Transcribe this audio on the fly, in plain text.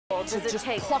does it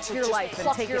take pluck your life and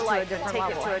take it to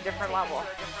a different level?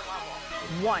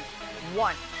 One.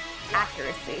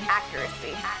 Accuracy.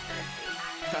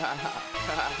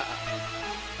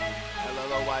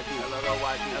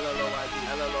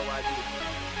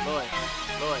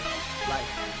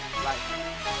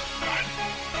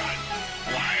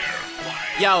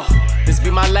 Yo, this be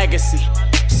my legacy,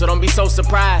 so don't be so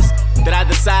surprised that I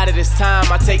decided it's time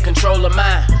I take control of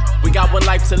mine. We got one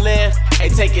life to live, hey,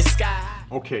 take it sky high.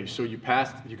 Okay, so you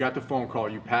passed, you got the phone call,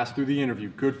 you passed through the interview,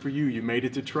 good for you, you made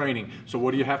it to training. So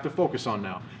what do you have to focus on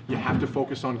now? You have to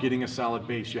focus on getting a solid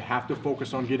base. You have to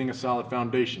focus on getting a solid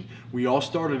foundation. We all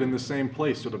started in the same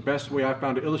place, so the best way I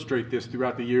found to illustrate this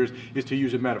throughout the years is to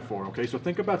use a metaphor, okay? So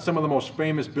think about some of the most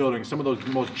famous buildings, some of those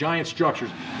most giant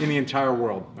structures in the entire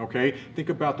world, okay? Think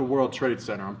about the World Trade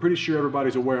Center. I'm pretty sure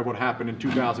everybody's aware of what happened in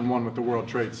 2001 with the World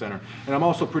Trade Center. And I'm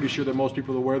also pretty sure that most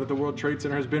people are aware that the World Trade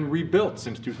Center has been rebuilt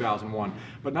since 2001.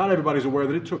 But not everybody's aware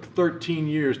that it took 13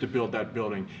 years to build that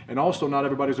building. And also not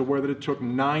everybody's aware that it took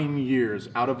 9 years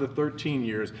out of the 13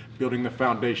 years building the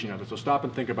foundation of it. So stop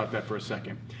and think about that for a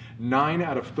second. 9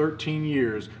 out of 13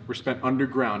 years were spent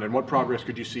underground. And what progress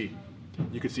could you see?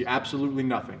 You could see absolutely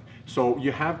nothing. So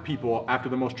you have people, after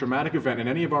the most traumatic event in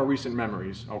any of our recent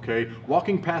memories, okay,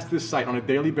 walking past this site on a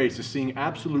daily basis, seeing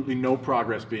absolutely no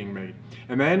progress being made.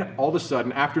 And then, all of a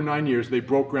sudden, after 9 years, they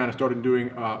broke ground and started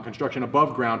doing construction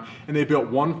above ground, and they built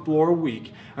 1 floor a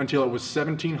week until it was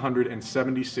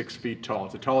 1,776 feet tall.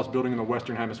 It's the tallest building in the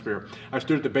Western Hemisphere. I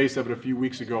stood at the base of it a few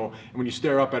weeks ago, and when you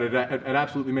stare up at it, it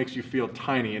absolutely makes you feel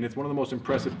tiny, and it's one of the most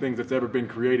impressive things that's ever been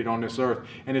created on this earth,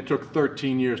 and it took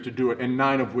 13 years to do it, and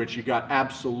 9 of which you got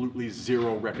absolutely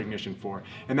zero recognition for.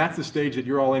 And that's the stage that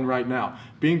you're all in right now.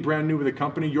 Being brand new with a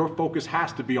company, your focus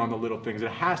has to be on the little things. It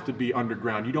has to be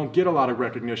underground. You don't get a lot of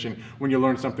recognition when you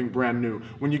learn something brand new.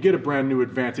 When you get a brand new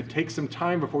advance, it takes some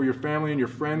time before your family and your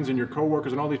friends and your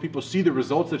coworkers and all these people see the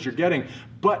results that you're getting,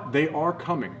 but they are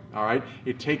coming, all right?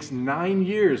 It takes 9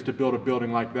 years to build a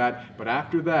building like that, but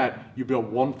after that, you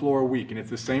build 1 floor a week, and it's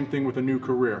the same thing with a new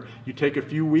career. You take a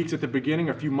few weeks at the beginning,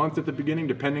 a few months at the beginning,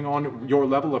 depending on your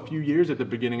level, a few years at the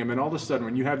beginning, and then all of a sudden,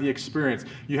 when you have the experience,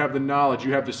 you have the knowledge,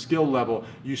 you have the skill level,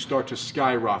 you start to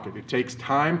skyrocket. It takes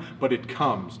time, but it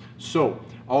comes. So,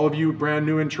 all of you brand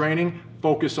new in training,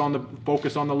 focus on the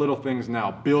little things now.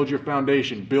 Build your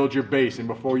foundation, build your base, and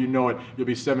before you know it, you'll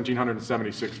be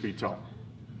 1,776 feet tall.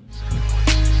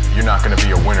 You're not going to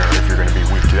be a winner if you're going to be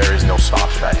weak. There is no stop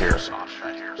to that here.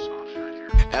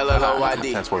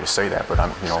 LLOYD. That's the way to say that, but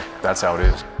that's how it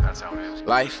is.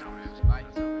 Life.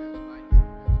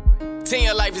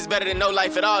 10-year life is better than no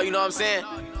life at all, you know what I'm saying?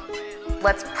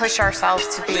 Let's push ourselves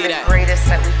to be the greatest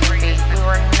that we can be. We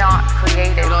were not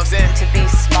created You know what I'm saying? to be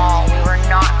small. We were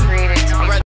not created to be